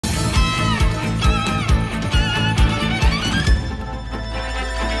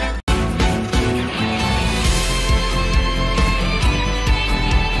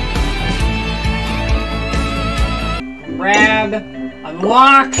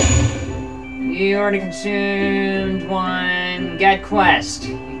Unlock. You already consumed one. Get quest.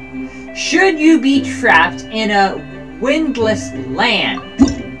 Should you be trapped in a windless land?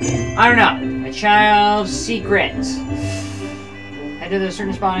 I don't know. A child's secret. Head to the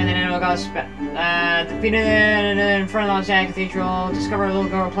certain spot in the animal gods. Defeated in front of the Los Cathedral. Discover a little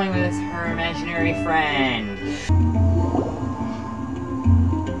girl playing with her imaginary friend.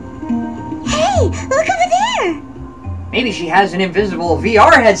 Hey, look over there! Maybe she has an invisible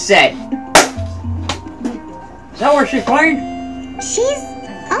VR headset. Is that where she's playing? She's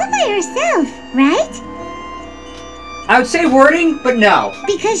all by herself, right? I would say wording, but no.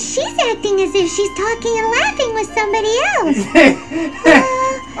 Because she's acting as if she's talking and laughing with somebody else.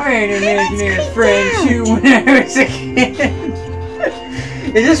 I had an imaginary friend too when I was a kid.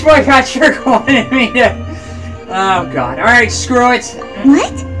 Is this why Patrick wanted me to... Oh god. Alright, screw it.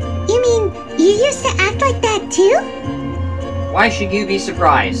 What? You mean you used to act like that too? Why should you be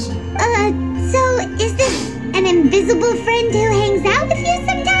surprised? So is this an invisible friend who hangs out with you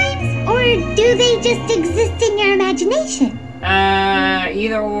sometimes? Or do they just exist in your imagination?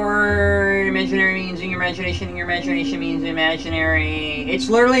 Either or. Imaginary means in your imagination, and your imagination means imaginary. It's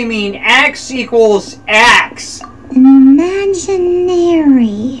literally mean X equals X.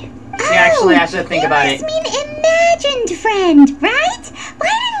 Imaginary. She actually has to think about it. It must mean imagined friend, right? Why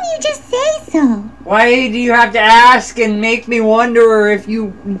didn't you just say so? Why do you have to ask and make me wonder if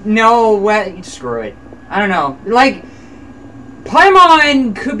you know what... Screw it. I don't know. Like,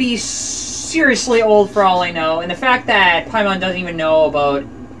 Paimon could be seriously old for all I know, and the fact that Paimon doesn't even know about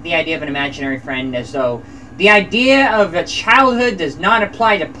the idea of an imaginary friend, as though the idea of a childhood does not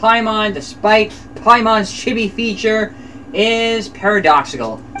apply to Paimon, despite Paimon's chibi feature, is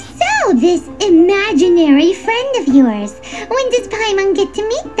paradoxical. So, this imaginary friend of yours, when does Paimon get to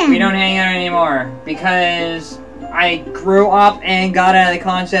meet them? We don't hang out anymore, because I grew up and got out of the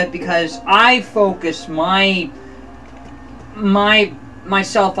concept because I focus myself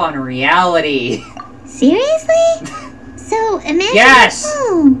on reality. Seriously? So, imagine... Yes!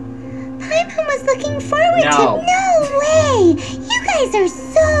 Oh, Paimon was looking forward to... No way! You guys are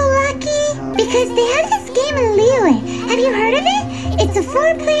so lucky! Because they have this game in Liyue. Have you heard of it? It's a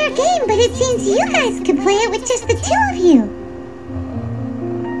 4-player game, but it seems you guys could play it with just the 2 of you.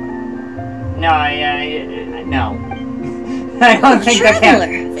 No, no. I don't think I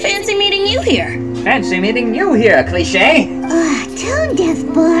can. Fancy meeting you here. Fancy meeting you here, cliché. Tone deaf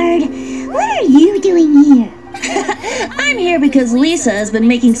bard. What are you doing here? I'm here because Lisa has been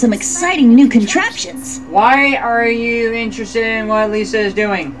making some exciting new contraptions. Why are you interested in what Lisa is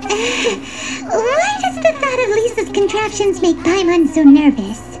doing? Why does the thought of Lisa's contraptions make Paimon so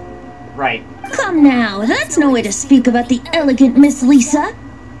nervous? Right. Come now, that's no way to speak about the elegant Miss Lisa.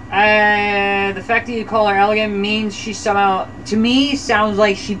 The fact that you call her elegant means she somehow, to me, sounds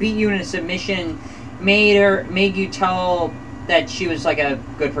like she beat you in a submission, made you tell that she was like a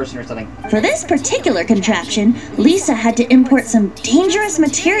good person or something. For this particular contraption, Lisa had to import some dangerous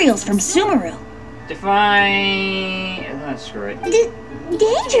materials from Sumeru. Define... screw it.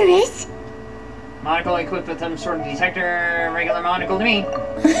 Dangerous? Monocle equipped with some sort of detector, regular monocle to me.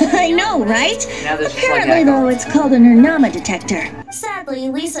 I know, right? Now this Apparently, is like though, it's called an Ernama detector. Sadly,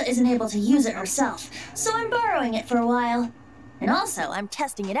 Lisa isn't able to use it herself, so I'm borrowing it for a while. And also, I'm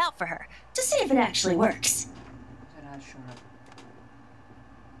testing it out for her, to see if it actually works.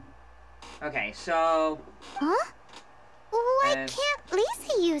 Okay, so... Huh? Why can't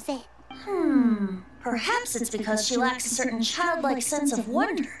Lisa use it? Perhaps it's because she lacks a certain childlike sense of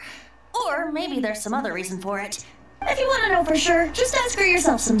wonder. Or maybe there's some other reason for it. If you want to know for sure, just ask her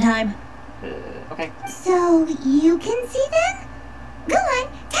yourself sometime. Okay. So, you can see them? Go on,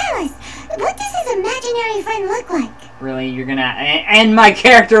 tell us. What does his imaginary friend look like? Really, you're gonna... And my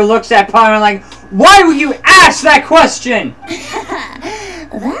character looks at Paimon like, why would you ask that question?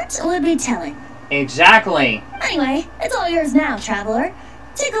 That would be telling. Exactly. Anyway, it's all yours now, Traveler.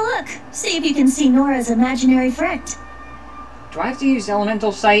 Take a look. See if you can see Nora's imaginary friend. Do I have to use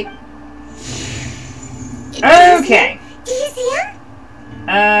elemental sight? Okay. Do you see him?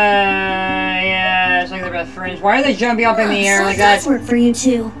 Yeah, it's like they're best friends. Why are they jumping up in the air like that? That's work for you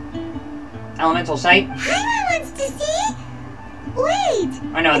too. Elemental sight? Paimon wants to see? Wait!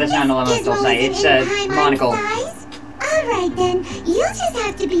 Oh no, that's not an elemental sight. It's a monocle. Alright then, you'll just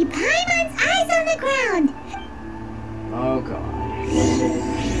have to be Paimon's eyes on the ground. Oh god.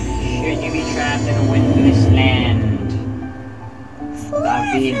 Should you be trapped in a windless land? Flora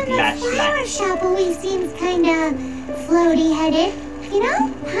from the flower shop always seems kinda floaty-headed. You know,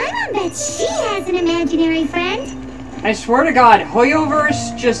 Paimon bets she has an imaginary friend. I swear to god,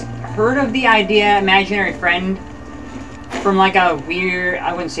 Hoyoverse just heard of the idea imaginary friend from like a weird,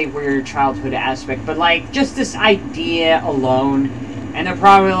 I wouldn't say weird childhood aspect, but like just this idea alone. And they're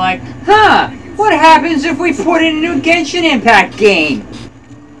probably like, huh, what happens if we put in a new Genshin Impact game?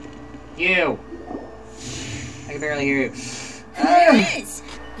 You. I can barely hear you. There it is!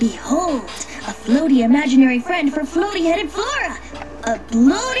 Behold, a floaty imaginary friend for floaty-headed Flora! A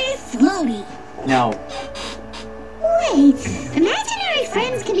bloaty floaty! No. Wait, imaginary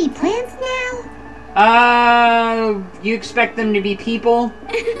friends can be plants now? You expect them to be people?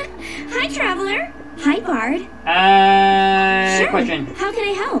 Hi, Traveler. Hi, Bard. Sure. Question. How can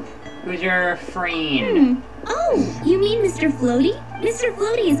I help? Who's your friend? Oh, you mean Mr. Floaty? Mr.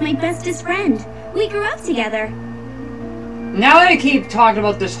 Floaty is my bestest friend. We grew up together. Now that I keep talking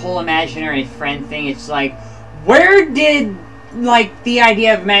about this whole imaginary friend thing, it's like, where did, like, the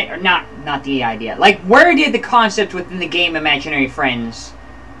idea of, not the idea, like, where did the concept within the game Imaginary Friends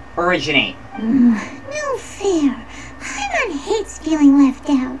originate? No fair. Paimon hates feeling left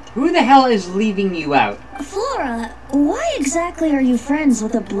out. Who the hell is leaving you out? Flora, why exactly are you friends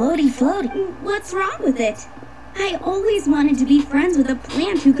with a bloaty floaty? What's wrong with it? I always wanted to be friends with a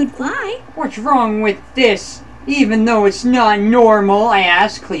plant who could fly. What's wrong with this? Even though it's not normal, I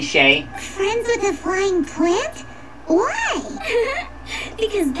ask, cliche. Friends with a flying plant? Why?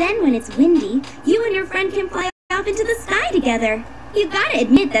 Because then when it's windy, you and your friend can fly up into the sky together. You gotta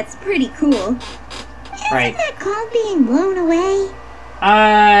admit that's pretty cool. Right. Isn't that called being blown away?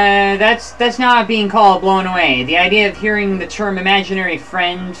 That's not being called blown away. The idea of hearing the term imaginary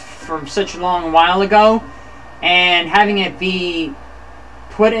friend from such a long while ago, and having it be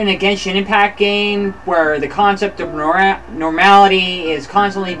put in a Genshin Impact game where the concept of normality is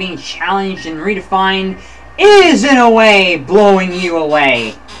constantly being challenged and redefined is, in a way, blowing you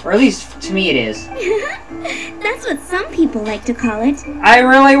away. Or at least, to me, it is. That's what some people like to call it. I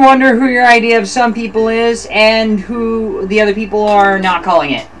really wonder who your idea of some people is, and who the other people are not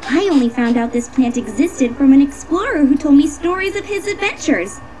calling it. I only found out this plant existed from an explorer who told me stories of his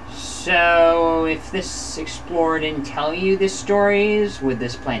adventures. So, if this explorer didn't tell you the stories, would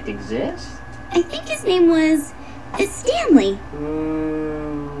this plant exist? I think his name was Stanley.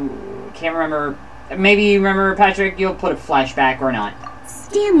 Can't remember. Maybe you remember, Patrick. You'll put a flashback or not.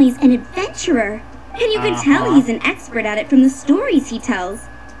 Stanley's an adventurer, and you can tell he's an expert at it from the stories he tells.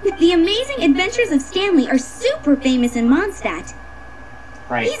 The amazing adventures of Stanley are super famous in Mondstadt.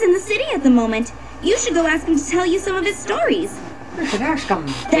 Right. He's in the city at the moment. You should go ask him to tell you some of his stories. That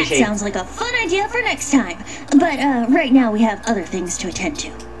sounds like a fun idea for next time. But right now we have other things to attend to.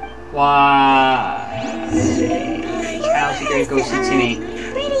 Why? Child secret goes to Timmy.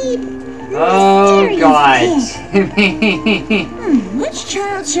 Pretty... Oh God. Which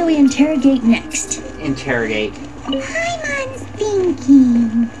child shall we interrogate next? Interrogate. Paimon's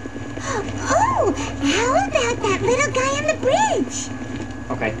thinking. Oh, how about that little guy on the bridge?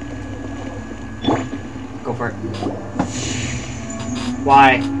 Okay. Go for it.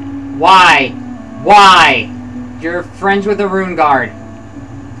 Why? Why? Why? You're friends with a rune guard.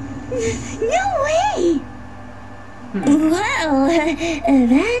 No way! Well,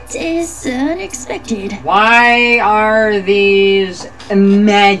 that is unexpected. Why are these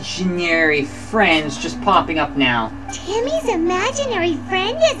imaginary friends just popping up now? Timmy's imaginary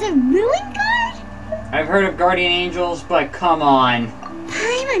friend is a ruin guard? I've heard of guardian angels, but come on.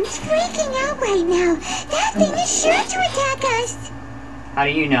 Paimon's freaking out right now. That thing is sure to attack us. How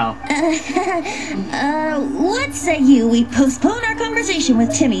do you know? What say you we postpone our conversation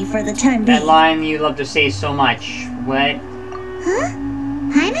with Timmy for the time being? That line you love to say so much. What? Huh?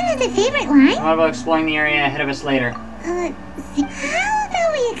 Paimon has a favorite line? What about exploring the area ahead of us later? How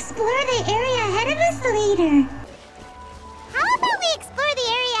about we explore the area ahead of us later? How about we explore the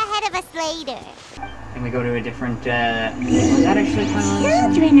area ahead of us later? And we go to a different, was that actually kind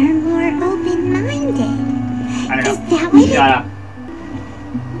of... Children are more open-minded. I don't know. Is that what Shut up.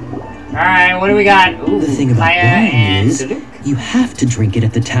 Alright, what do we got? Ooh, The thing about Kaya wine and is, Saluk. you have to drink it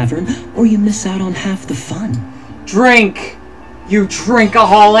at the tavern, or you miss out on half the fun. Drink! You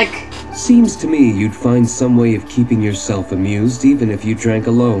drinkaholic! Seems to me you'd find some way of keeping yourself amused even if you drank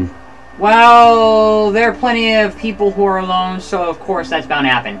alone. Well, there are plenty of people who are alone, so of course that's bound to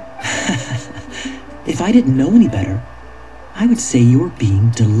happen. If I didn't know any better, I would say you're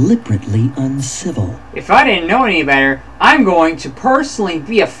being deliberately uncivil. If I didn't know any better, I'm going to personally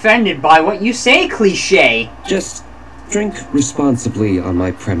be offended by what you say, cliche. Just drink responsibly on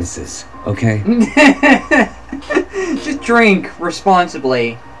my premises, okay? Just drink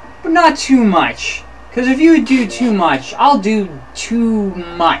responsibly, but not too much. Because if you do too much, I'll do too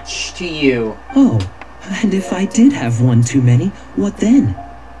much to you. Oh, and if I did have one too many, what then?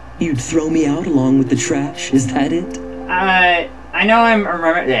 You'd throw me out along with the trash, is that it? I know I'm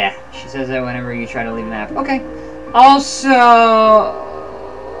remember. Yeah, she says that whenever you try to leave a map. Okay. Also,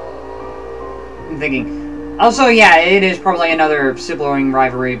 I'm thinking. Also, yeah, it is probably another sibling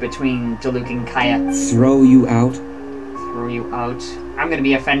rivalry between Diluc and Kaya. Throw you out? Throw you out. I'm gonna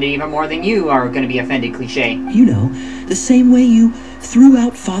be offended even more than you are gonna be offended, cliche. You know, the same way you threw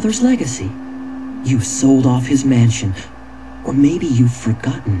out Father's legacy. You sold off his mansion. Or maybe you've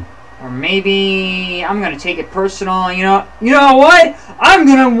forgotten. Or maybe I'm gonna take it personal. You know what? I'm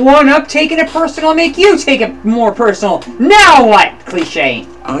gonna one-up taking it personal and make you take it more personal. Now what, cliche?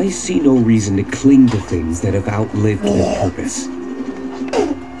 I see no reason to cling to things that have outlived their purpose.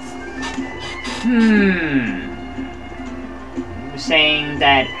 Saying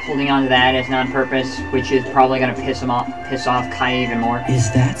that holding on to that is not on purpose, which is probably gonna piss off Kai even more.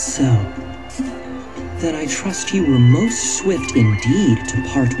 Is that so? Then I trust you were most swift indeed to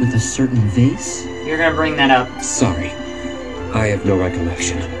part with a certain vase? You're gonna bring that up. Sorry. I have no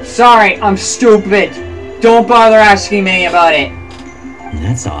recollection. Sorry, I'm stupid. Don't bother asking me about it.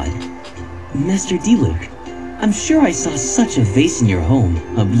 That's odd. Master Diluc, I'm sure I saw such a vase in your home.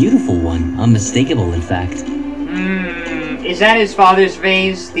 A beautiful one. Unmistakable, in fact. Is that his father's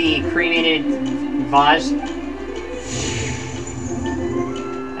vase? The cremated vase?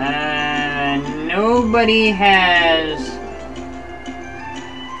 Nobody has...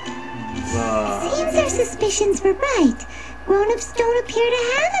 Seems our suspicions were right. Grown-ups don't appear to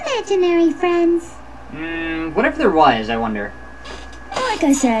have imaginary friends. What if there was, I wonder? Like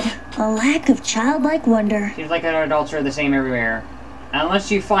I said, a lack of childlike wonder. Seems like adults are the same everywhere.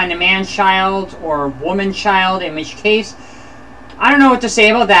 Unless you find a man-child or woman-child, in which case, I don't know what to say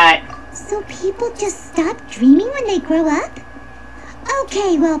about that. So people just stop dreaming when they grow up?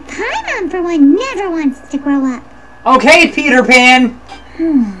 Okay, well, Paimon, for one, never wants to grow up. Okay, Peter Pan!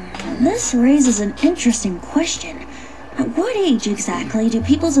 This raises an interesting question. At what age exactly do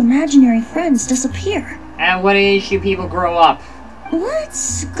people's imaginary friends disappear? At what age do people grow up?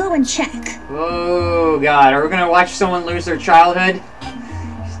 Let's go and check. Oh, God. Are we gonna watch someone lose their childhood?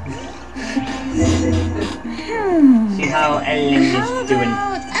 See how Ellen is doing.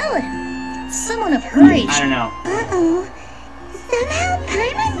 How about Ellen? Someone of her age. I don't know. Uh-oh. Somehow,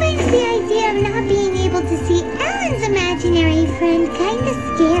 Paimon finds the idea of not being able to see Ellen's imaginary friend kinda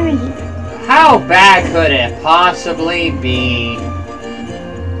scary. How bad could it possibly be?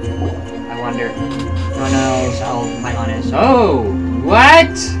 I wonder. No one knows how Paimon is. Oh!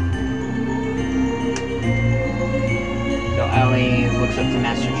 What? So Ellie looks up to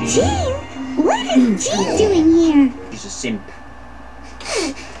Master Jean. Jean? What is Jean doing here? She's a simp.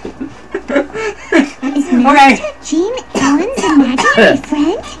 Is Master Jean Ellen's imaginary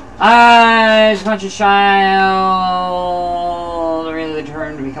friend? As much a child, really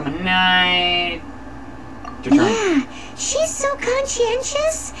determined to become a knight. Yeah, she's so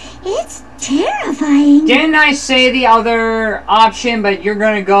conscientious. It's terrifying. Didn't I say the other option, but you're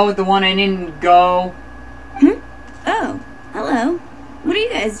gonna go with the one I didn't go? Oh, hello. What are you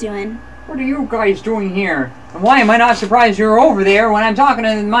guys doing? What are you guys doing here? And why am I not surprised you're over there when I'm talking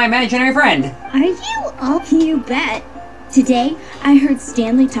to my imaginary friend? Are you all... You bet. Today, I heard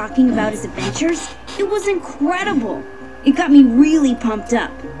Stanley talking about his adventures. It was incredible. It got me really pumped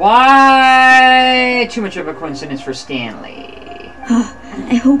up. Why? Too much of a coincidence for Stanley.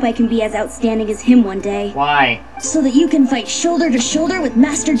 I hope I can be as outstanding as him one day. Why? So that you can fight shoulder to shoulder with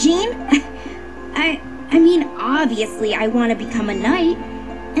Master Jean? I mean, obviously I want to become a knight.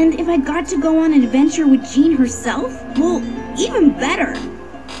 And if I got to go on an adventure with Jean herself, well, even better.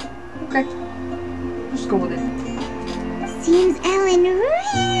 Okay. Just go with it. Seems Ellen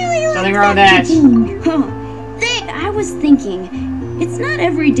really Something wants wrong with Dr. that. Jean. I was thinking, it's not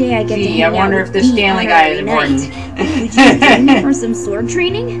every day I get to hang I out wonder with if the the Stanley guy is honorary important. knight. Would you join me for some sword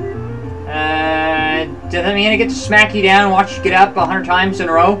training? Does that mean I get to smack you down and watch you get up 100 times in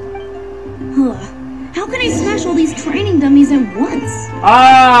a row? How can I smash all these training dummies at once?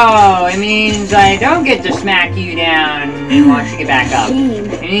 Oh, it means I don't get to smack you down and watch you get back up. Shame.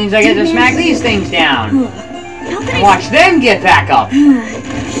 It means I get to smack these things down How can and watch them get back up.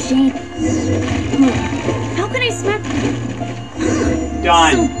 Shame. How can I smack... So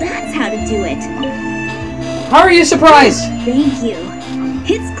Done. that's how to do it. How are you surprised? Thank you.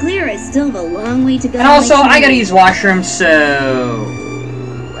 It's clear I still have a long way to go. And also, I gotta use washroom, so...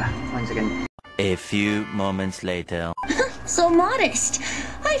 1 second. A few moments later. So modest.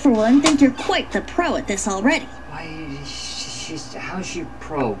 I, for one, think you're quite the pro at this already. Why, how's she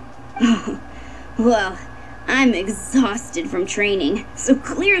pro? Well, I'm exhausted from training, so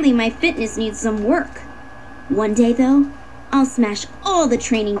clearly my fitness needs some work. One day, though, I'll smash all the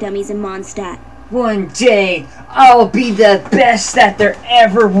training dummies in Mondstadt. One day, I'll be the best that there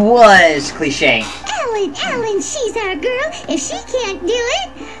ever was. Cliche. Ellen, she's our girl. If she can't do it,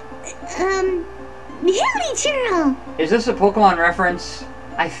 Hilly Churl. Is this a Pokemon reference?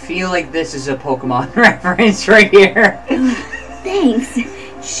 I feel like this is a Pokemon reference right here. Thanks.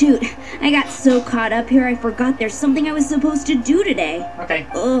 Shoot, I got so caught up here I forgot there's something I was supposed to do today. Okay.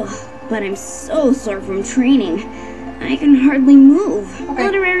 Ugh, but I'm so sore from training. I can hardly move. Okay.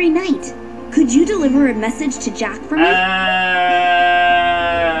 Literary night. Could you deliver a message to Jack for me?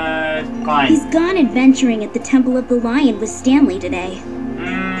 Fine. He's gone adventuring at the Temple of the Lion with Stanley today.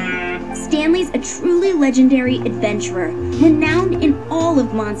 Stanley's a truly legendary adventurer, renowned in all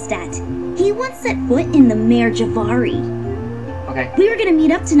of Mondstadt. He once set foot in the Mare Javari. Okay. We were gonna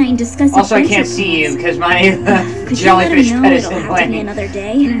meet up tonight and discuss. Also, I can't see you because my jellyfish pet is in the way. It'll have to be another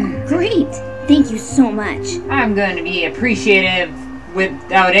day. Great. Thank you so much. I'm going to be appreciative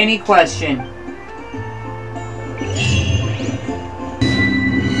without any question.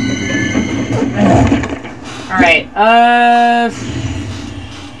 Alright,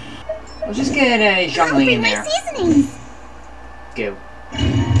 we'll just get a Zhongli in there. Go.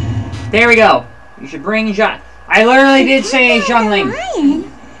 There we go. You should bring Zhong. I literally did say Zhongli.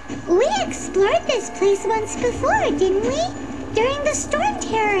 We explored this place once before, didn't we? During the Storm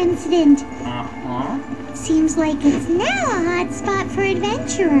Terror incident. Seems like it's now a hot spot for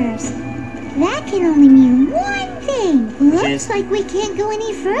adventurers. That can only mean one thing. Looks like we can't go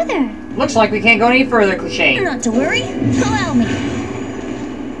any further. Looks like we can't go any further, Cliche. Not to worry. Allow me.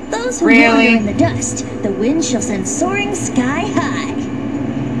 Those who wander in the dust, the wind shall send soaring sky high.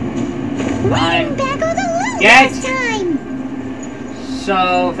 We didn't bag all the loot last time.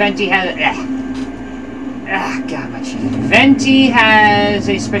 So Venti has God, my cheek. Venti has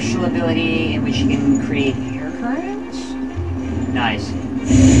a special ability in which he can create air currents. Nice.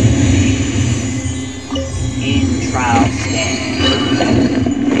 Interesting.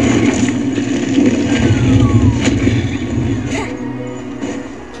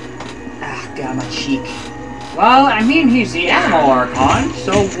 God, my cheek. Well, I mean, he's the Animal Archon,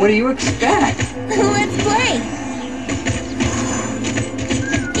 so what do you expect? Let's play.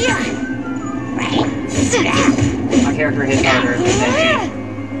 My character hits harder than me.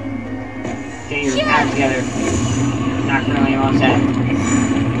 Get your act together. Not really on set.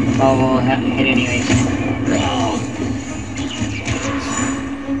 Well, we'll hit anyways.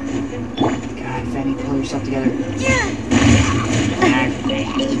 God, Fanny, pull yourself together.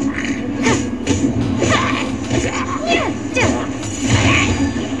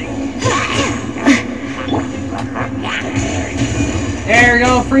 There we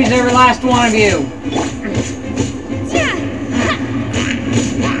go, freeze every last one of you.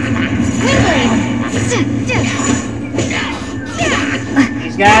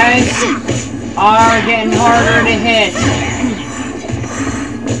 These guys are getting harder to hit.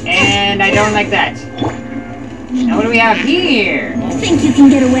 And I don't like that. Now what do we have here? Think you can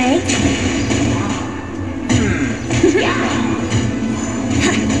get away?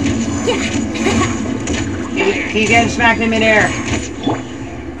 He's getting smacked in midair.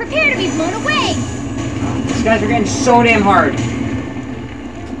 Prepare to be blown away. These guys are getting so damn hard.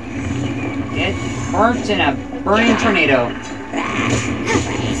 Get hurt in a burning tornado.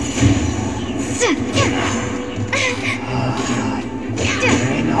 Oh god. They're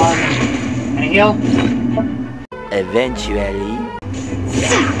hitting harder. Can I heal? Eventually.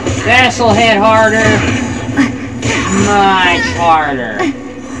 This'll hit harder. Much harder.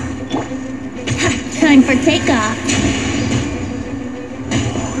 Time for takeoff.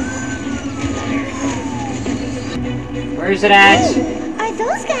 Where's it at? Are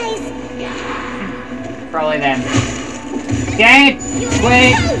those guys? Probably them. Okay,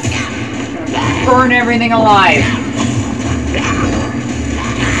 wait. Burn everything alive.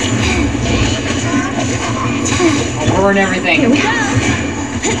 I'll burn everything. Here we go.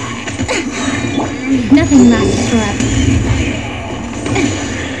 Nothing lasts forever.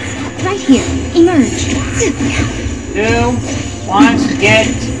 Right here. Emerge. Who wants to get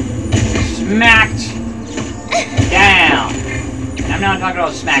smacked down? I'm not talking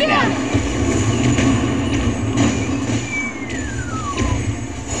about smackdown.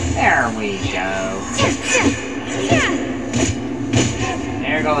 There we go.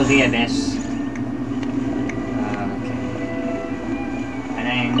 There goes the abyss. Okay. And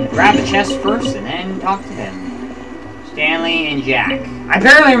then grab the chest first and then talk to them. Stanley and Jack. I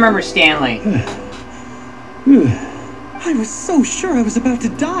barely remember Stanley. I was so sure I was about to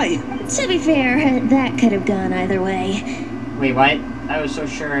die. To be fair, that could have gone either way. Wait, what? I was so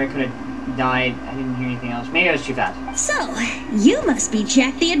sure I could have died. I didn't hear anything else. Maybe I was too fast. So, you must be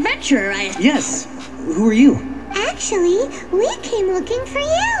Jack the Adventurer, Yes. Who are you? Actually, we came looking for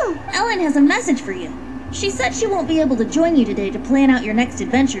you. Ellen has a message for you. She said she won't be able to join you today to plan out your next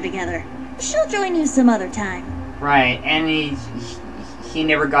adventure together. She'll join you some other time. Right, and he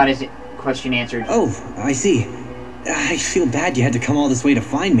never got his question answered. Oh, I see. I feel bad you had to come all this way to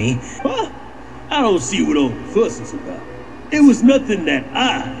find me. Huh? I don't see what all the fuss is about. It was nothing that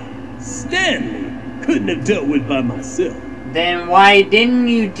I, Stanley, couldn't have dealt with by myself. Then why didn't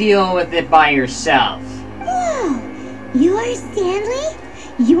you deal with it by yourself? Whoa, you are Stanley?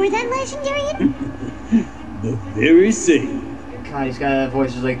 You were that legendary? The very same. God, he's got that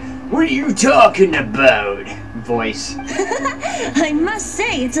voice that's like, what are you talking about? Voice. I must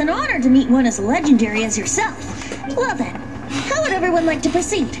say, it's an honor to meet one as legendary as yourself. Well then, how would everyone like to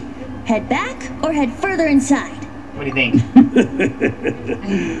proceed? Head back or head further inside? What do you think?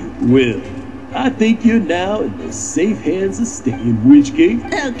 Well, I think you're now in the safe hands of Stan, in which case...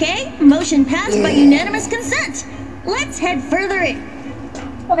 Okay, motion passed by unanimous consent. Let's head further in.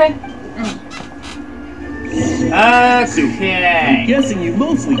 Okay. Okay. I'm guessing you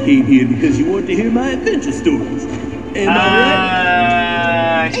mostly came here because you wanted to hear my adventure stories. Am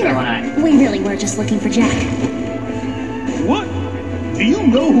I right? Sure, why not? We really were just looking for Jack. What? Do you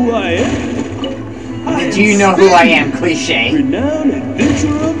know who I am? Do you know who I am? Cliche. Renowned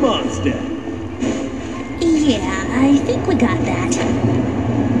adventurer of Mondstadt. Yeah, I think we got that.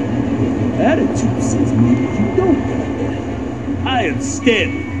 Attitude says maybe you don't got that. I am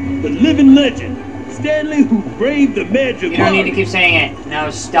Stanley, the living legend. Stanley who braved the magic. You don't need to keep saying it. No,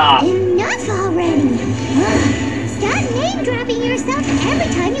 stop. Enough already. Stop name dropping yourself every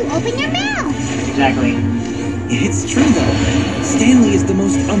time you open your mouth. Exactly. It's true though. Stanley is the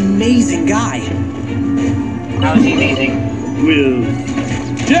most amazing guy. How is he amazing? Well,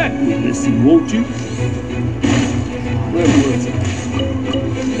 Jack will listen, won't you? Where was it?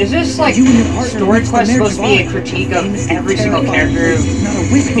 Is this like story quest supposed to be a critique of every single character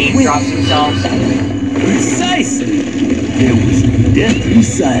who name drops themselves? Precisely. There was deathly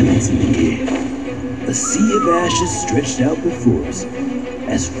silence in the air. A sea of ashes stretched out before us,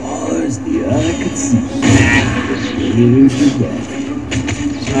 as far as the eye could see. Here's the body.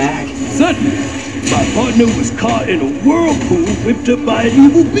 Smack. Suddenly, my partner was caught in a whirlpool whipped up by an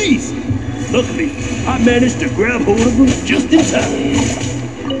evil beast. Luckily, I managed to grab hold of him just in time.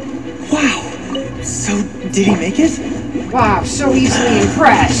 Wow. So, did he make it? Wow, so easily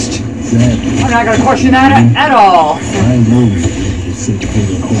impressed. Sadly, I'm not gonna question that at all. I know the sick for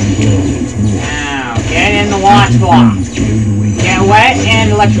the home once more. Now, get in the watch block. Get wet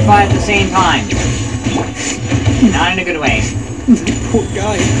and electrified at the same time. Not in a good way. Poor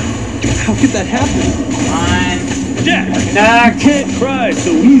guy. How could that happen? Come on. Jack, you can't cry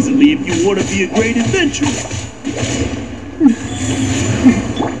so easily if you want to be a great adventurer.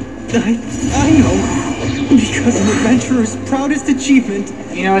 I know. Because an adventurer's proudest achievement.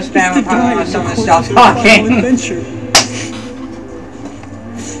 You know, it's bad when die someone in the stops course of a final talking. adventure.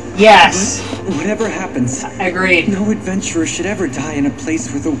 Yes. But whatever happens, Agreed. no adventurer should ever die in a place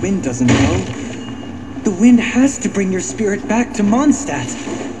where the wind doesn't blow. The wind has to bring your spirit back to Mondstadt.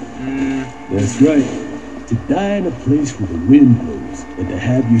 That's right. To die in a place where the wind blows, and to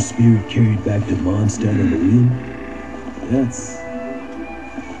have your spirit carried back to Mondstadt on the wind, that's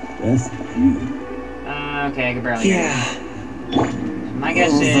the dream. Okay, I can barely hear Yeah. it. My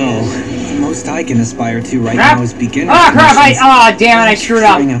guess is... The most I can aspire to right now is beginner. Oh crap! Damn it! I screwed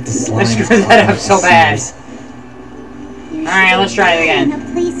up. Out the slime I screwed that up so bad. Alright, let's try it again. In a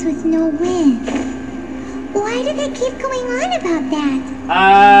place with no wind. Why do they keep going on about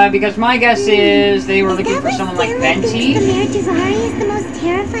that? Because my guess is they were looking for someone like Venti. The Meridivari is the most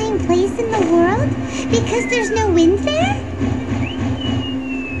terrifying place in the world because there's no wind there?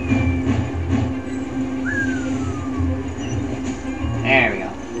 There we go.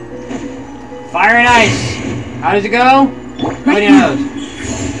 Fire and ice. How does it go? Nobody knows.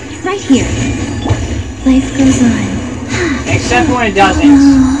 Right here. Life goes on. Except when it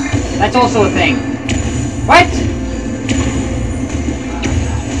doesn't. That's also a thing. What?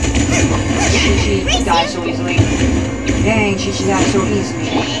 She dies so easily. Dang, she dies so easily.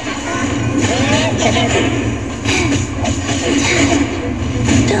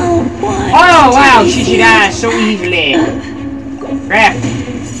 Don't want. Oh wow, she dies so easily. Crap.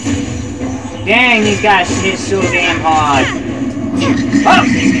 Dang, these guys hit so damn hard.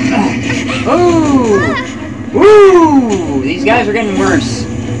 Oh! Ooh! Ooh! These guys are getting worse.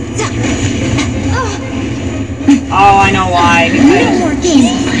 Oh, I know why.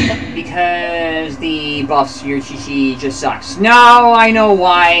 Because the buffs, your Chi just sucks. No, I know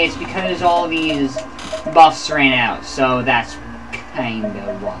why. It's because all these buffs ran out, so that's kind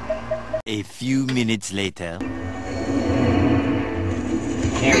of why. A few minutes later.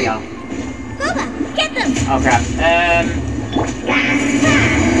 There we go. Boba, get them! Oh crap.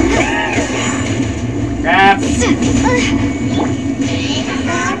 Crap.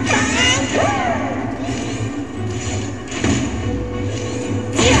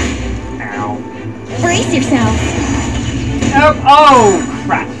 Ow. Brace yourself. Oh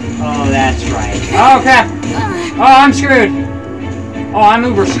crap. Oh, that's right. Oh crap. Oh, I'm screwed. Oh, I'm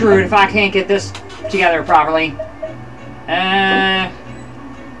uber screwed if I can't get this together properly. Dang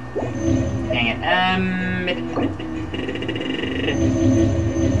it.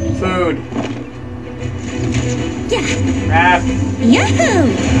 Food. Yeah. Crap.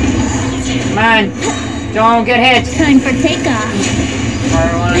 Yahoo! Come on. Don't get hit. Time for takeoff.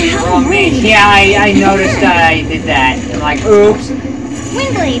 Wrong means. Yeah, I noticed I did that. I'm like, oops.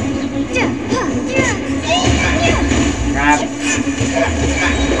 Windblade. Crap.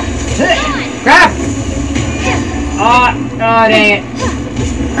 Crap! Oh, dang it.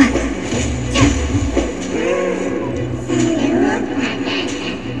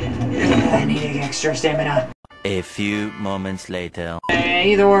 I need extra stamina. A few moments later.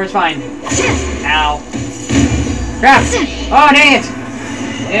 Either or is fine. Ow. Crap! Oh, dang it!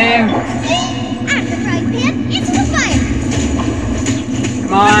 Out the frying pan, into the fire.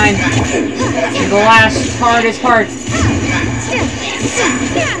 Come on. The last hardest part.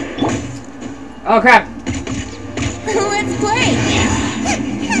 Oh, crap. Let's play.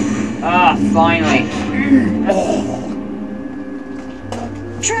 Ah, finally.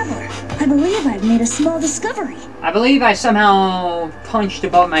 Traveler, I believe I've made a small discovery. I believe I somehow punched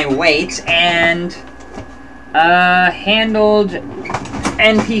above my weight and handled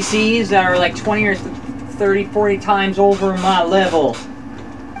NPCs that are like 20 or 30, 40 times over my level.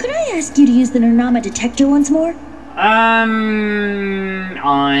 Could I ask you to use the Nernama detector once more?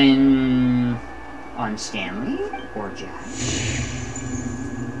 On Stanley or Jack?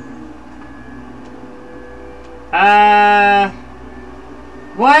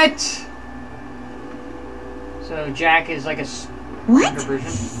 What? So Jack is like a What? version?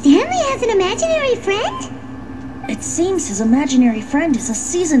 Stanley has an imaginary friend? It seems his imaginary friend is a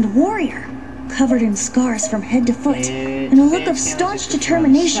seasoned warrior, covered in scars from head to foot, and a look of staunch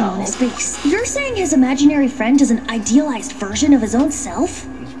determination on his face. You're saying his imaginary friend is an idealized version of his own self?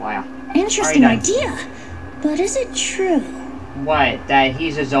 Wow. Interesting idea, but is it true? What? That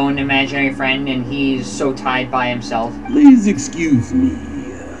he's his own imaginary friend and he's so tied by himself? Please excuse me.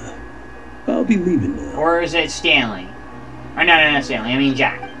 I'll be leaving now. Or is it Stanley? Or no, Stanley. I mean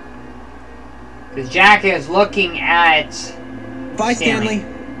Jack. Because Jack is looking at... Bye, Stanley.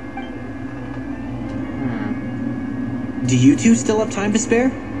 Do you two still have time to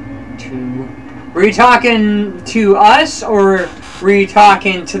spare? Were you talking to us, or were you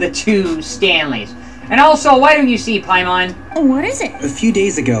talking to the two Stanleys? And also, why don't you see Paimon? What is it? A few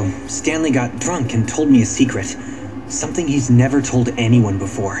days ago, Stanley got drunk and told me a secret. Something he's never told anyone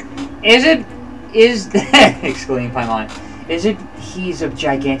before. Excluding Paimon, is it he's a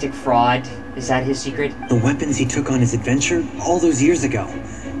gigantic fraud? Is that his secret? The weapons he took on his adventure all those years ago,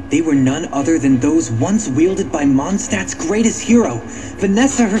 they were none other than those once wielded by Mondstadt's greatest hero,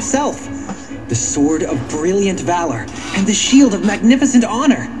 Vanessa herself. The sword of brilliant valor and the shield of magnificent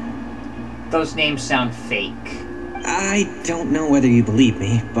honor. Those names sound fake. I don't know whether you believe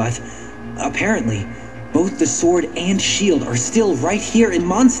me, but apparently, both the sword and shield are still right here in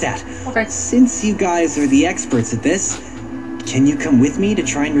Mondstadt. Okay. Since you guys are the experts at this, can you come with me to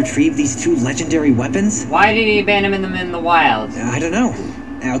try and retrieve these two legendary weapons? Why did he abandon them in the wild? I don't know.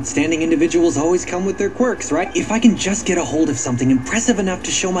 Outstanding individuals always come with their quirks, right? If I can just get a hold of something impressive enough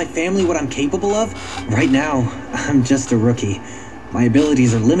to show my family what I'm capable of, right now, I'm just a rookie. My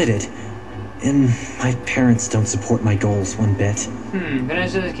abilities are limited, and my parents don't support my goals one bit.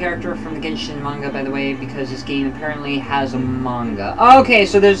 Vanessa is a character from the Genshin manga, by the way, because this game apparently has a manga. Okay,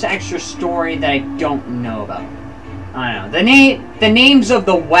 so there's extra story that I don't know about. I don't know. The names of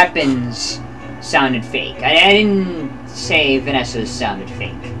the weapons sounded fake. I didn't say Vanessa's sounded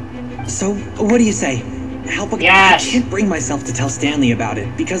fake. So, what do you say? Yes. I can't bring myself to tell Stanley about it,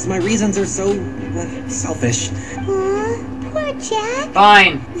 because my reasons are so... selfish. Aw, poor Jack.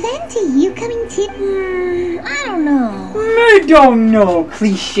 Fine. Venti, you coming too? I don't know. I don't know,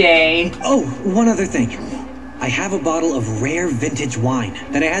 cliche. Oh, one other thing. I have a bottle of rare vintage wine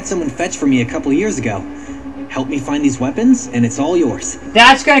that I had someone fetch for me a couple years ago. Help me find these weapons, and it's all yours.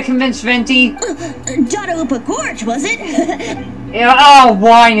 That's gonna convince Venti. Dada Gorge, was it? Yeah, oh,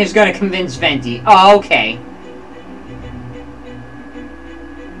 wine is gonna convince Venti. Oh, okay.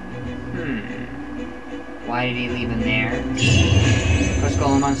 Why did he leave him there? Quest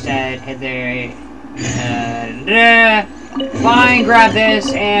goal Mondstadt, head there. Fine, grab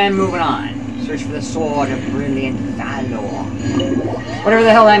this, and moving on. Search for the sword of brilliant valor. Whatever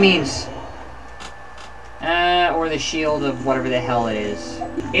the hell that means. Or the shield of whatever the hell it is.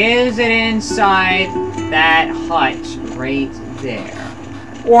 Is it inside that hut right there?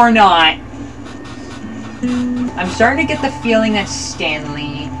 Or not? I'm starting to get the feeling that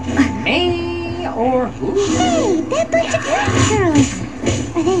Stanley may or who? Hey, that bunch of girls.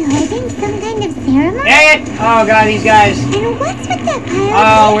 Are they holding some kind of ceremony? Dang it! Oh god, these guys. And what's with that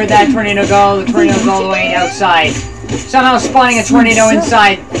pile? Oh, where'd that tornado go? The tornado's all the way outside. Somehow spawning a tornado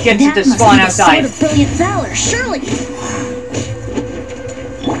inside gets it to spawn outside. That must be the sword of brilliant valor, surely.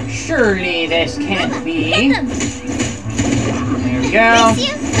 Surely this can't be. There we go.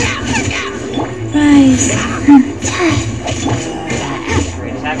 Rise.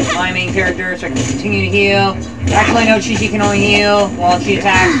 Great attack with my main character, so I can continue to heal. Actually, no, Chi can only heal while she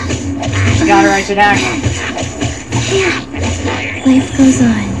attacks. She got her ice attack. Life goes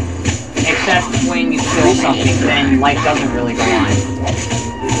on. Except when you kill something, then life doesn't really go on.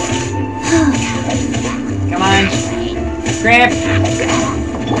 Come on. Grab.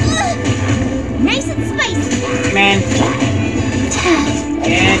 Nice and spicy. Come on.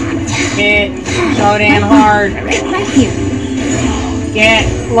 Get hit so damn hard. Right here. Get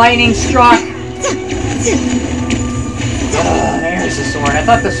lightning struck. Oh, there's the sword. I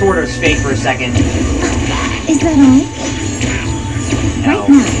thought the sword was fake for a second. Is that all? No,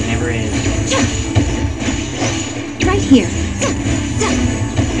 it never is. Right here.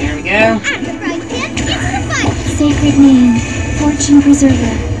 There we go. Sacred name, fortune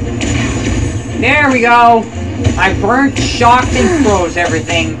preserver. There we go. I burnt, shocked, and froze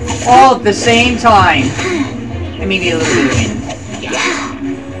everything all at the same time. And maybe a little bit of wind.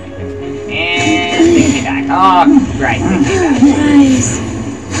 And they came back. Oh, right, they came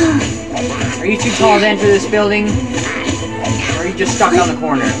back. Are you too tall to enter this building? Or are you just stuck on the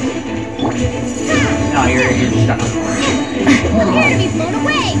corner? No, you're just stuck on the corner. You're gonna be blown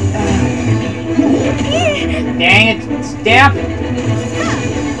away. Dang it! Step!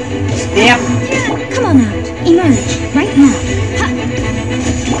 Step! Come on out. Emerge. Right now. Ha.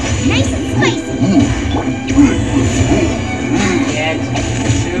 Nice and spicy. Get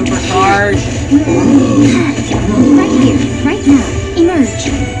supercharged. Right here. Right now. Emerge.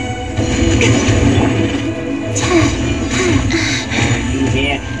 You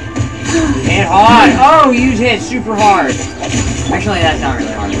hit. You hit hard. Oh, you hit super hard. Actually, that's not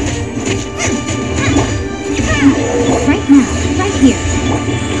really hard. Right now. Right here.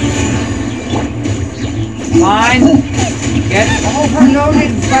 Fine. Get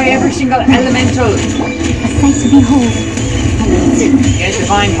overloaded by every single elemental. A sight to behold. Get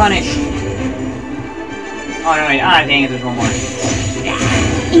divine punished. Oh no, wait. Ah, dang it, there's one more.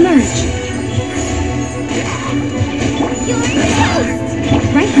 Emerge.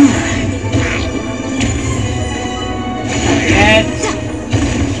 Right now. Get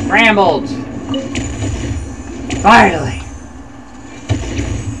scrambled. Finally.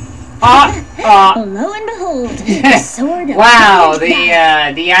 Lo and behold, the sword of wow, the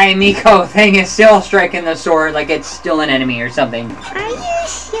Ayamiko thing is still striking the sword like it's still an enemy or something. Are you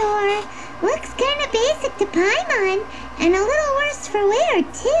sure? Looks kind of basic to Paimon, and a little worse for wear,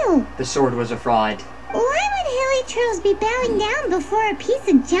 too. The sword was a fraud. Why would Hilichurls be bowing down before a piece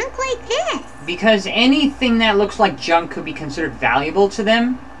of junk like this? Because anything that looks like junk could be considered valuable to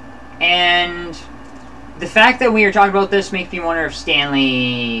them, and the fact that we are talking about this makes me wonder if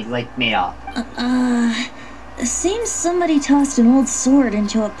Stanley, like, made up. Seems somebody tossed an old sword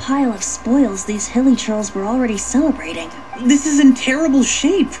into a pile of spoils these Hilichurls were already celebrating. This is in terrible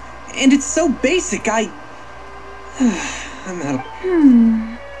shape, and it's so basic, I'm out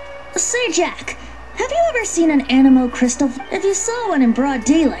of... Say, Jack, have you ever seen an anemo crystal? If you saw one in broad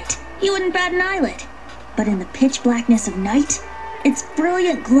daylight, you wouldn't bat an eyelid. But in the pitch blackness of night, its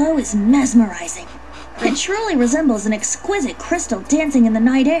brilliant glow is mesmerizing. It truly resembles an exquisite crystal dancing in the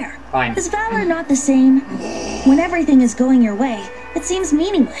night air. Fine. Is valor not the same? When everything is going your way, it seems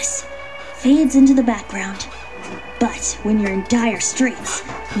meaningless. Fades into the background. But when you're in dire straits,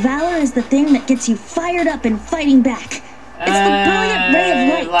 valor is the thing that gets you fired up and fighting back. It's the brilliant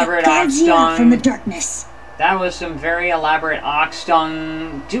ray of light that guards you out from the darkness. That was some very elaborate ox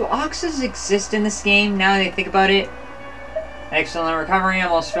dung. Do oxes exist in this game, now that I think about it? Excellent recovery,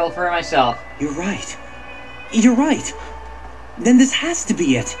 almost fell for it myself. You're right. You're right. Then this has to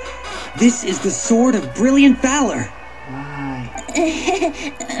be it. This is the Sword of Brilliant Valor.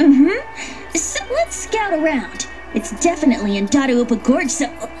 So let's scout around. It's definitely in Darupa Gorge, so...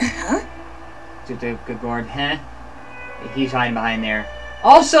 Huh? Darupa Gorge, huh? He's hiding behind there.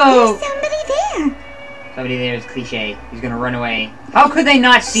 Also... There's somebody there. Somebody there is cliche. He's gonna run away. How could they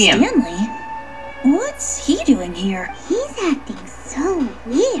not see him? Stanley? What's he doing here? He's acting so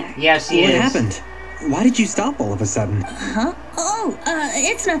weird. Yes, he is. What happened? Why did you stop all of a sudden? Huh? Oh,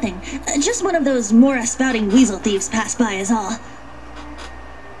 it's nothing. Just one of those Mora-spouting weasel thieves passed by is all.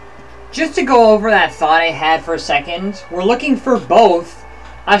 Just to go over that thought I had for a second, we're looking for both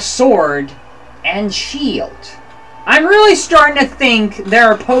a sword and shield. I'm really starting to think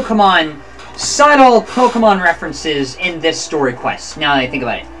there are subtle Pokemon references in this story quest, now that I think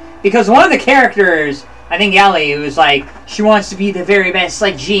about it. Because one of the characters, I think Ellie, was like, she wants to be the very best,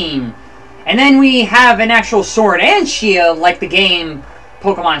 like Jean. And then we have an actual sword and shield, like the game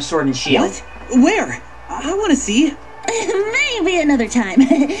Pokemon Sword and Shield. What? Where? I want to see. Maybe another time.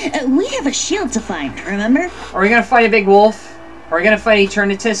 We have a shield to find, remember? Are we gonna fight a big wolf? Are we gonna fight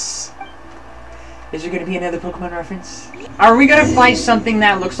Eternatus? Is there gonna be another Pokemon reference? Are we gonna fight something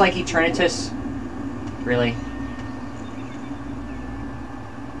that looks like Eternatus? Really?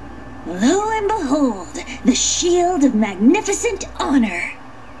 Lo and behold, the shield of magnificent honor.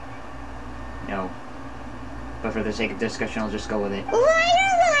 No. But for the sake of discussion, I'll just go with it. Liar,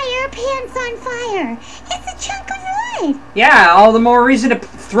 liar, pants on fire. It's a chunk of wood. Yeah, all the more reason to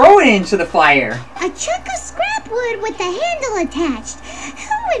throw it into the fire. A chunk of scrap wood with the handle attached.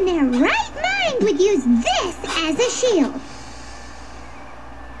 Who in their right mind would use this as a shield?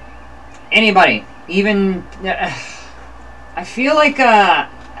 Anybody. Even... I feel like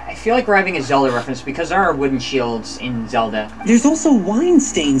we're having a Zelda reference because there are wooden shields in Zelda. There's also wine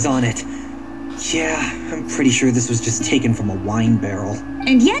stains on it. Yeah, I'm pretty sure this was just taken from a wine barrel.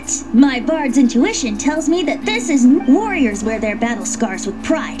 And yet, my bard's intuition tells me that this is warriors wear their battle scars with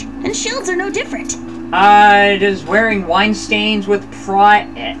pride, and shields are no different. Does wearing wine stains with pride...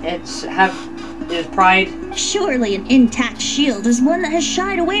 is pride? Surely an intact shield is one that has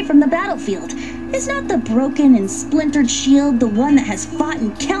shied away from the battlefield. Is not the broken and splintered shield the one that has fought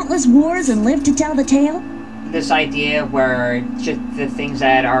in countless wars and lived to tell the tale? This idea where just the things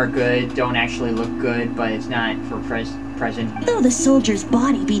that are good don't actually look good, but it's not for present. Though the soldier's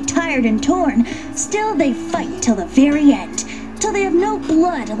body be tired and torn, still they fight till the very end, till they have no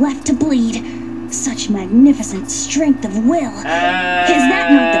blood left to bleed. Such magnificent strength of will. Is that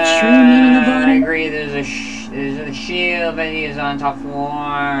not the true meaning of honor? I agree, there's a shield, but he is on top form.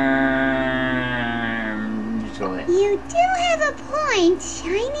 Just go with it. You do have a point.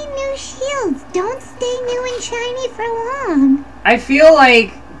 Shiny new shields don't stay new and shiny for long. I feel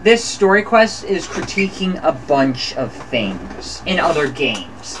like this story quest is critiquing a bunch of things in other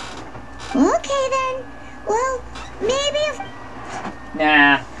games. Okay then. Well, maybe if...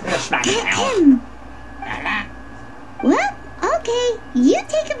 Nah, I'm gonna smack him out. Well, okay. You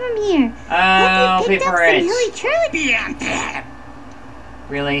take it from here. I'll pay for it. Hilly Churly.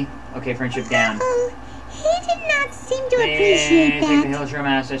 Really? Okay, friendship down. Oh, he did not seem to appreciate Take the that. hill true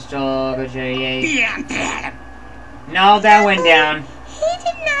master still go to No, that went down. He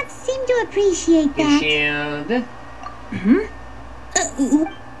did not seem to appreciate His that. shield.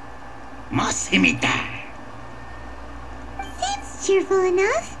 Seems cheerful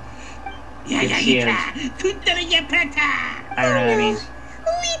enough. His shield. I don't know what that means.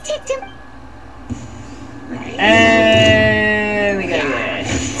 We ticked him. And we gotta get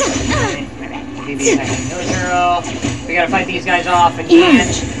we gotta fight these guys off and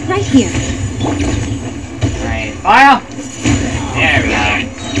can't. Right here. Alright, fire! There we go.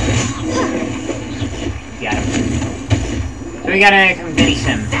 Got him. So we gotta convince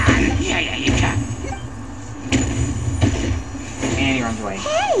him. And he runs away.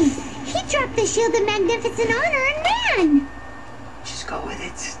 Hey, he dropped the shield of magnificent honor and ran. Just go with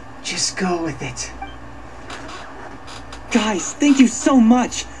it. Just go with it. Guys, thank you so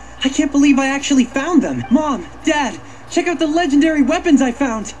much. I can't believe I actually found them. Mom, Dad, check out the legendary weapons I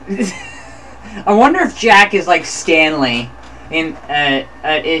found. I wonder if Jack is like Stanley.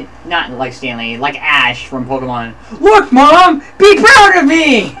 Not like Stanley, like Ash from Pokemon. Look, Mom! Be proud of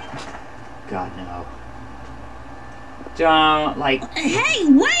me! God, no. Don't, like... Hey,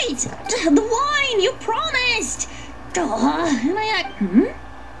 wait! The wine, you promised!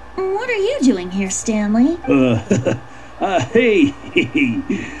 What are you doing here, Stanley? Hey,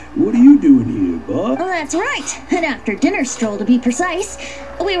 what are you doing here, Bob? Oh, that's right. An after-dinner stroll, to be precise.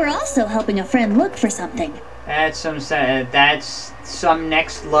 We were also helping a friend look for something. That's some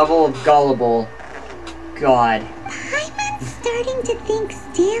next level of gullible. God. Paimon's starting to think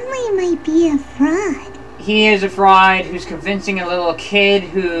Stanley might be a fraud. He is a fraud who's convincing a little kid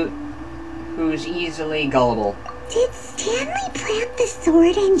who's easily gullible. Did Stanley plant the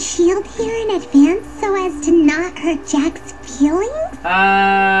sword and shield here in advance so as to not hurt Jack's feelings?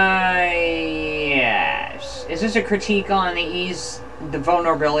 Yes. Is this a critique on the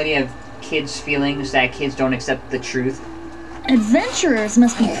vulnerability of kids' feelings, that kids don't accept the truth? Adventurers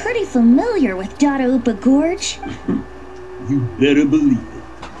must be pretty familiar with Dadaupa Gorge. You better believe it.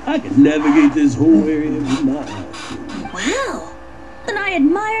 I can navigate this whole area with my eyes. Wow. Then I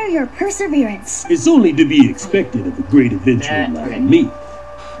admire your perseverance. It's only to be expected of a great adventurer like me.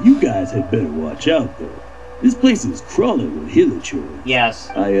 You guys had better watch out, though. This place is crawling with hilichurls.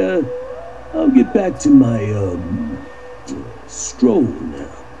 Yes. I'll get back to my, stroll now.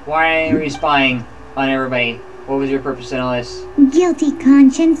 Why are you spying on everybody? What was your purpose in all this? Guilty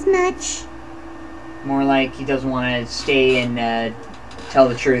conscience much? More like he doesn't want to stay and, tell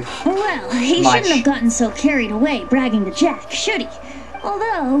the truth. Well, he shouldn't have gotten so carried away bragging to Jack, should he?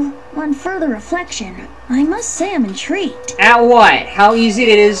 Although, on further reflection, I must say I'm intrigued. At what? How easy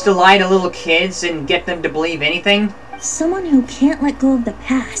it is to lie to little kids and get them to believe anything? Someone who can't let go of the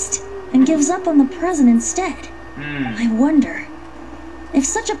past and gives up on the present instead. I wonder, if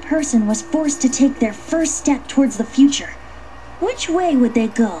such a person was forced to take their first step towards the future, which way would they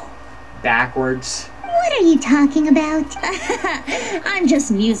go? Backwards. What are you talking about? I'm just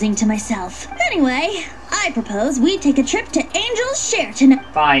musing to myself. Anyway, I propose we take a trip to Angel's Share tonight.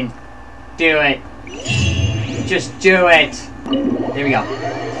 Fine. Do it. Just do it. There we go.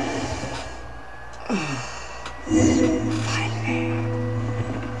 Finally.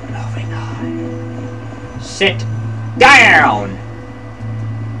 Moving on. Sit down!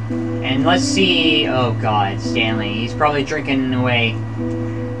 And let's see... Oh god, Stanley. He's probably drinking away.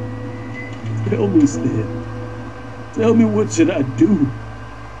 Tell me, Stan. Tell me, what should I do?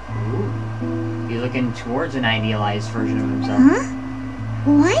 He's looking towards an idealized version of himself. Huh?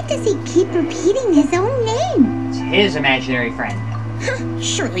 Why does he keep repeating his own name? It's his imaginary friend.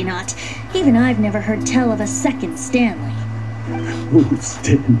 Surely not. Even I've never heard tell of a second Stanley. Oh,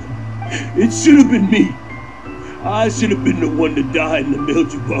 Stanley. It should have been me. I should have been the one to die in the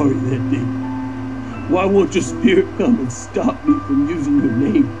Meljabari that day. Why won't your spirit come and stop me from using your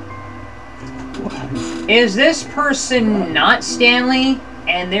name? Why? Is this person not Stanley,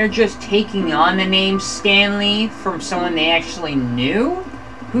 and they're just taking on the name Stanley from someone they actually knew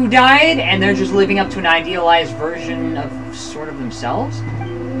who died, and they're just living up to an idealized version of sort of themselves?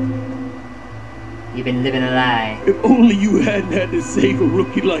 You've been living a lie. If only you hadn't had to save a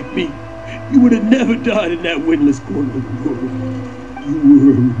rookie like me, you would have never died in that windless corner of the world. You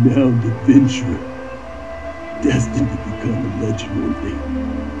were a renowned adventurer, destined to become a legend one day.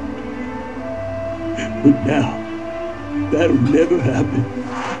 But now, that'll never happen,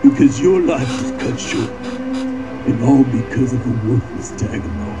 because your life was cut short, and all because of a worthless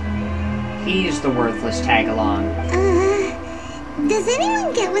tag-along. He's the worthless tag-along. Does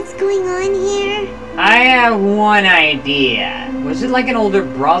anyone get what's going on here? I have one idea. Was it like an older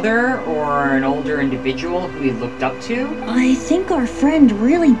brother or an older individual who he looked up to? I think our friend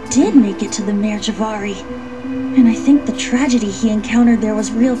really did make it to the Meljabari. And I think the tragedy he encountered there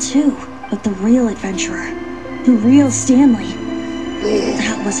was real too. But the real adventurer, the real Stanley,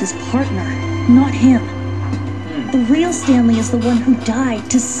 that was his partner, not him. The real Stanley is the one who died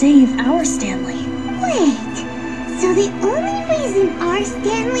to save our Stanley. Wait, so the only reason our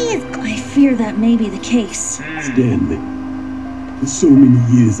Stanley is... I fear that may be the case. Stanley, for so many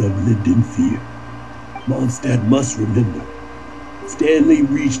years I've lived in fear. Mondstadt must remember. Stanley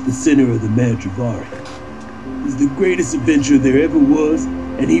reached the center of the Meljabari. He's the greatest adventurer there ever was,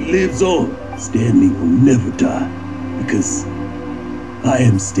 and he lives on. Stanley will never die, because I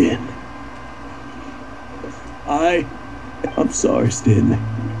am Stanley. I'm sorry, Stanley.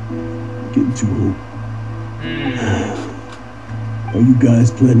 I'm getting too old. Are you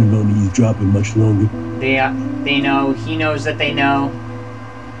guys planning on eavesdropping much longer? They know. He knows that they know.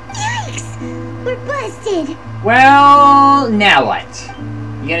 Yikes! We're busted! Well, now what?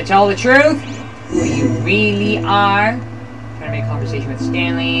 You gonna tell the truth? Who you really are? Trying to make conversation with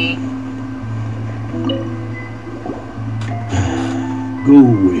Stanley. Go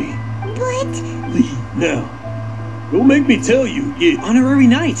away. But... Leave now. Don't make me tell you again. Honorary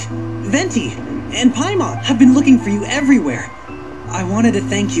Knight, Venti, and Paimon have been looking for you everywhere. I wanted to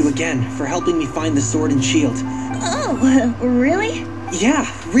thank you again for helping me find the sword and shield. Oh, really? Yeah,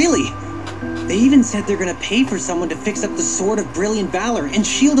 really. They even said they're gonna pay for someone to fix up the Sword of Brilliant Valor and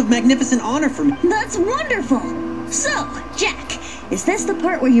Shield of Magnificent Honor for me. That's wonderful! So, Jack, Is this the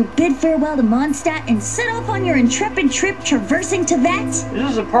part where you bid farewell to Mondstadt and set off on your intrepid trip traversing to Vent? This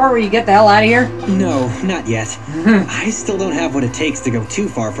is the part where you get the hell out of here? No, not yet. I still don't have what it takes to go too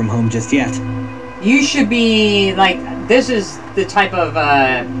far from home just yet. You should be, like, this is the type of,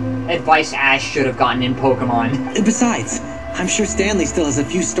 advice Ash should have gotten in Pokemon. Besides, I'm sure Stanley still has a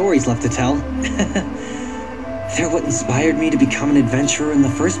few stories left to tell. They're what inspired me to become an adventurer in the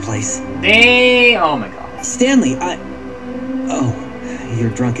first place. Oh my god. Stanley, Oh, you're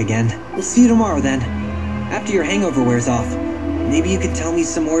drunk again. We'll see you tomorrow then. After your hangover wears off. Maybe you could tell me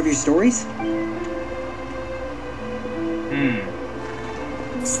some more of your stories?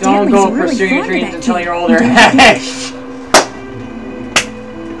 Don't go pursue your dreams until you're older.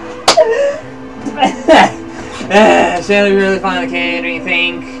 Stanley really fond of the kid, what do you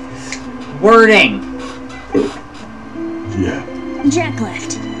think? Wording. Yeah. Jack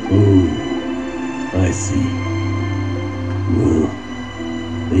left. Oh, I see. Well,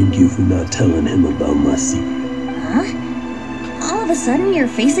 thank you for not telling him about my secret. Huh? All of a sudden you're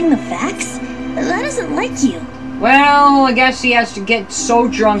facing the facts? That isn't like you. Well, I guess he has to get so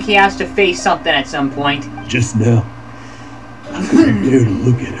drunk he has to face something at some point. Just now, I couldn't bear to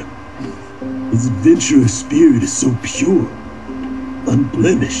look at him. His adventurous spirit is so pure,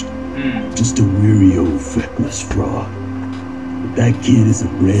 unblemished. Just a weary old feckless fraud. But that kid is a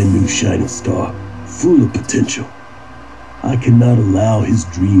brand new shining star, full of potential. I cannot allow his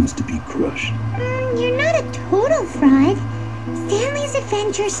dreams to be crushed. You're not a total fraud. Stanley's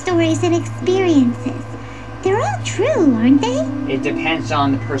adventure stories and experiences. They're all true, aren't they? It depends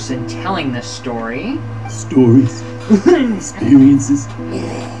on the person telling the story. Stories? Experiences?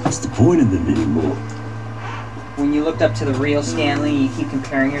 What's the point of them anymore? When you looked up to the real Stanley, you keep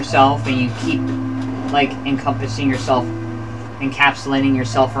comparing yourself and you keep, like, encompassing yourself, encapsulating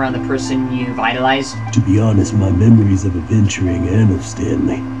yourself around the person you idolized. To be honest, my memories of adventuring and of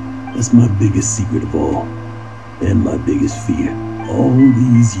Stanley, that's my biggest secret of all. And my biggest fear. All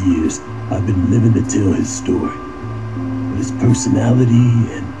these years, I've been living to tell his story. But his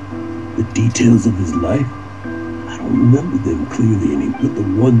personality and the details of his life, I don't remember them clearly anymore. But the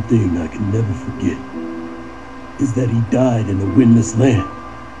one thing I can never forget is that he died in a windless land,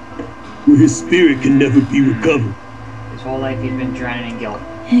 where his spirit can never be recovered. His whole life he's been drowning in guilt.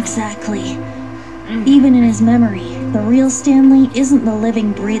 Exactly. Even in his memory, the real Stanley isn't the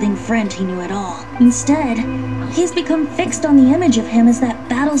living, breathing friend he knew at all. Instead, he's become fixed on the image of him as that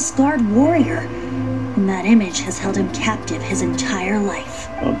battle-scarred warrior. And that image has held him captive his entire life.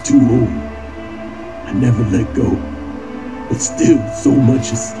 I'm too old. I never let go. But still, so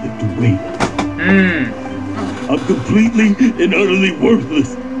much has slipped away. I'm completely and utterly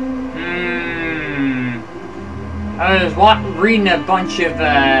worthless. I was reading a bunch of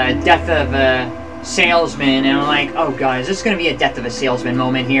Death of a Salesman, and I'm like, oh god, is this going to be a Death of a Salesman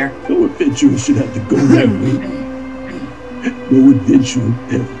moment here? No adventurer should have to go that way. No adventurer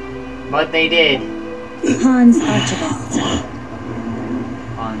ever. But they did. Hans Archibald.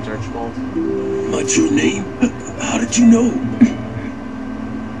 Hans Archibald. My true name? How did you know?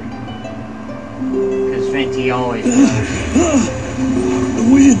 Because Venti always knows. The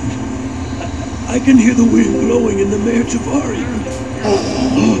wind! I can hear the wind blowing in the Mare Javari.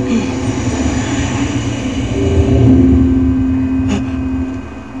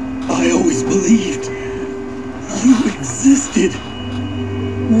 I always believed you existed.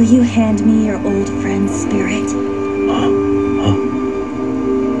 Will you hand me your old friend's spirit?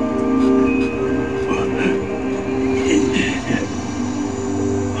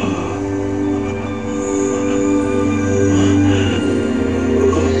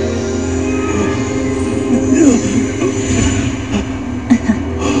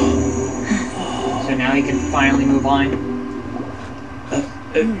 So now he can finally move on.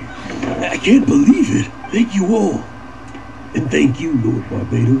 I can't believe it. Thank you all. And thank you, Lord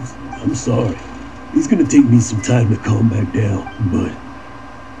Barbados. I'm sorry. It's gonna take me some time to calm back down, but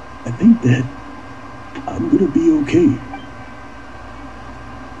I think that I'm gonna be okay.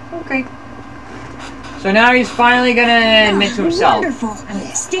 Okay. So now he's finally gonna admit to himself. Wonderful!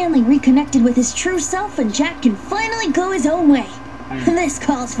 Stanley reconnected with his true self and Jack can finally go his own way. This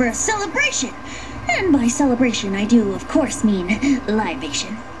calls for a celebration. And by celebration, I do, of course, mean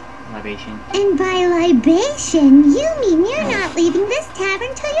libation. Libation. And by libation, you mean you're not leaving this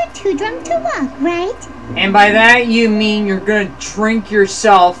tavern till you're too drunk to walk, right? And by that, you mean you're gonna drink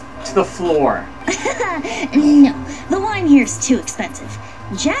yourself to the floor. No, the wine here's too expensive.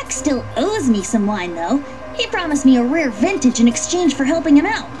 Jack still owes me some wine, though. He promised me a rare vintage in exchange for helping him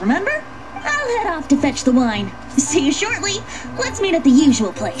out, remember? I'll head off to fetch the wine. See you shortly. Let's meet at the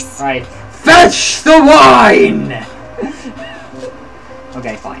usual place. Right. Fetch the wine!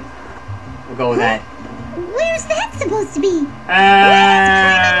 Okay, fine. We'll go with that. Where's that supposed to be? I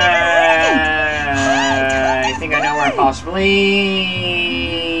think I know where possibly.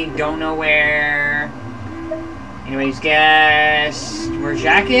 Don't know where. Anyways, guess where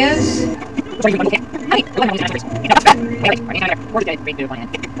Jack is? The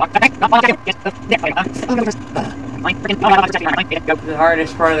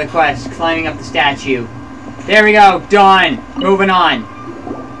hardest part of the quest, climbing up the statue. There we go, done. Moving on.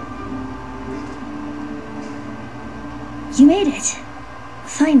 You made it.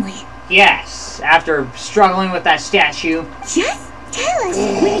 Finally. Yes, after struggling with that statue. Just tell us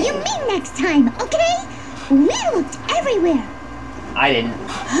where you meet next time, okay? We looked everywhere. I didn't.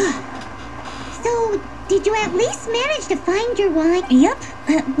 So, did you at least manage to find your wine? Yep.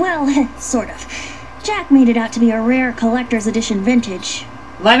 Well, sort of. Jack made it out to be a rare collector's edition vintage.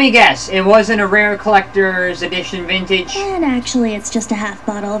 Let me guess, it wasn't a rare collector's edition vintage? And actually, it's just a half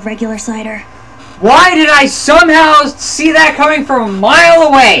bottle of regular cider. Why did I somehow see that coming from a mile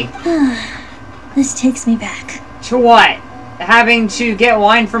away? This takes me back. To what? Having to get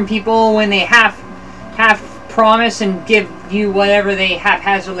wine from people when they half promise and give you whatever they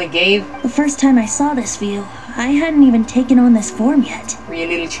haphazardly gave? The first time I saw this view, I hadn't even taken on this form yet. Were you a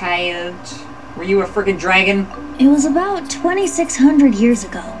little child? Were you a frickin' dragon? It was about 2,600 years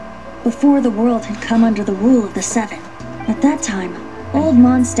ago, before the world had come under the rule of the Seven. At that time, Old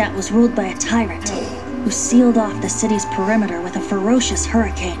Mondstadt was ruled by a tyrant, who sealed off the city's perimeter with a ferocious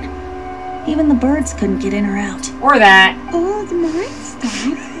hurricane. Even the birds couldn't get in or out. Or that. Old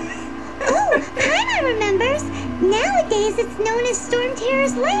Mondstadt? Oh, Paimon remembers. Nowadays it's known as Storm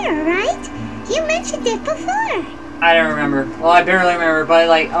Terror's Lair, right? You mentioned it before. I don't remember. Well, I barely remember, but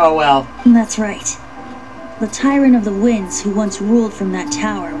like, oh well. That's right. The Tyrant of the Winds who once ruled from that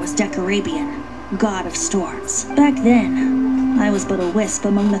tower was Decarabian, god of storms. Back then, I was but a wisp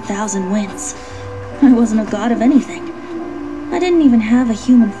among the 1,000 winds. I wasn't a god of anything. I didn't even have a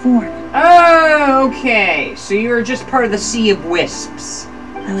human form. Oh, okay. So you were just part of the Sea of Wisps.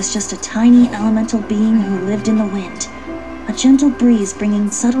 I was just a tiny elemental being who lived in the wind. A gentle breeze bringing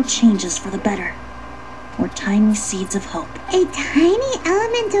subtle changes for the better. Or tiny seeds of hope. A tiny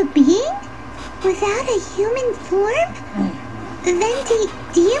elemental being? Without a human form? Venti,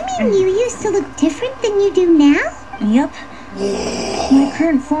 do you mean you used to look different than you do now? Yep. My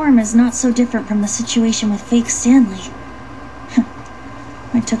current form is not so different from the situation with fake Stanley.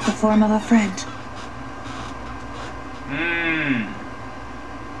 I took the form of a friend.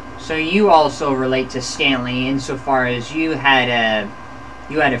 So you also relate to Stanley insofar as you had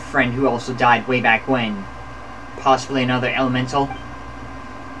a friend who also died way back when. Possibly another elemental.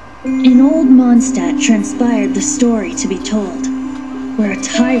 In Old Mondstadt transpired the story to be told, where a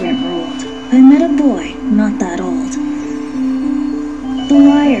tyrant ruled. I met a boy not that old. The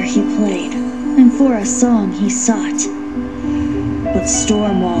lyre he played, and for a song he sought. But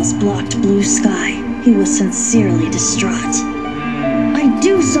storm walls blocked blue sky, he was sincerely distraught. I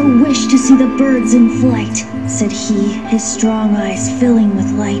do so wish to see the birds in flight, said he, his strong eyes filling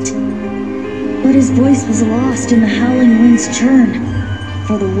with light. But his voice was lost in the howling wind's churn,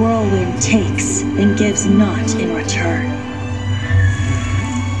 for the whirlwind takes and gives not in return.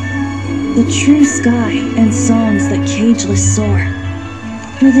 The true sky and songs that cageless soar,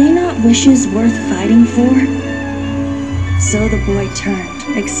 are they not wishes worth fighting for? So the boy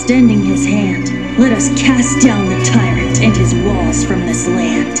turned, extending his hand. Let us cast down the tyrant and his walls from this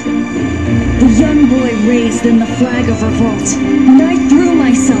land. The young boy raised then the flag of revolt, and I threw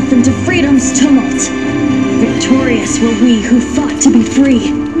myself into freedom's tumult. Victorious were we who fought to be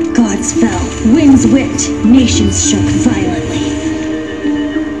free. Gods fell, winds whipped, nations shook violently.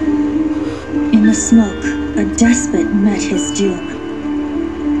 In the smoke, a despot met his doom,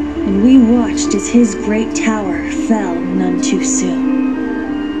 and we watched as his great tower fell none too soon.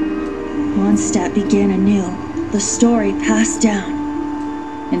 Mondstadt began anew, the story passed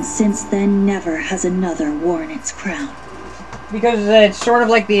down, and since then never has another worn its crown. Because it's sort of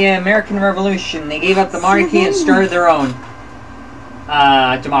like the American Revolution. They gave up the monarchy and started their own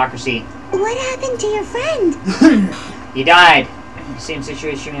democracy. What happened to your friend? He died. Same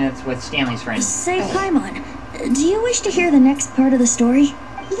situation with Stanley's friend. Say, Paimon, do you wish to hear the next part of the story?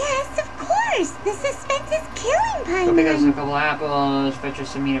 Yes, of course. The suspense is killing, Paimon. Go pick us a couple apples, fetch us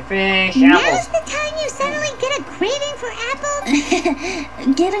some meat or fish. Now's Apples. the time you suddenly get a craving for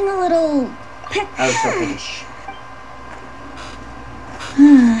apples? Getting a little peck. Oh, so fish.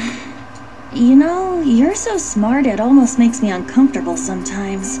 You know, you're so smart it almost makes me uncomfortable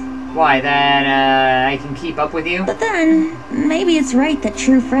sometimes. Why, that I can keep up with you? But then, maybe it's right that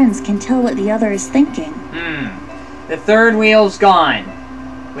true friends can tell what the other is thinking. The third wheel's gone.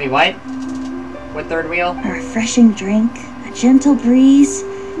 Wait, what? What third wheel? A refreshing drink, a gentle breeze.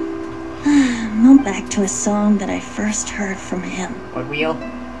 Mount back to a song that I first heard from him. What wheel?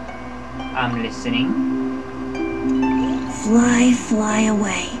 I'm listening. Fly, fly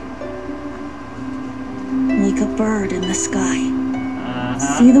away. Like a bird in the sky.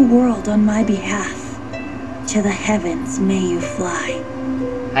 See the world on my behalf. To the heavens may you fly.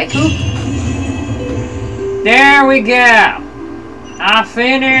 Haiku? There we go! I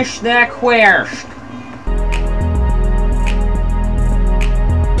finished the quest.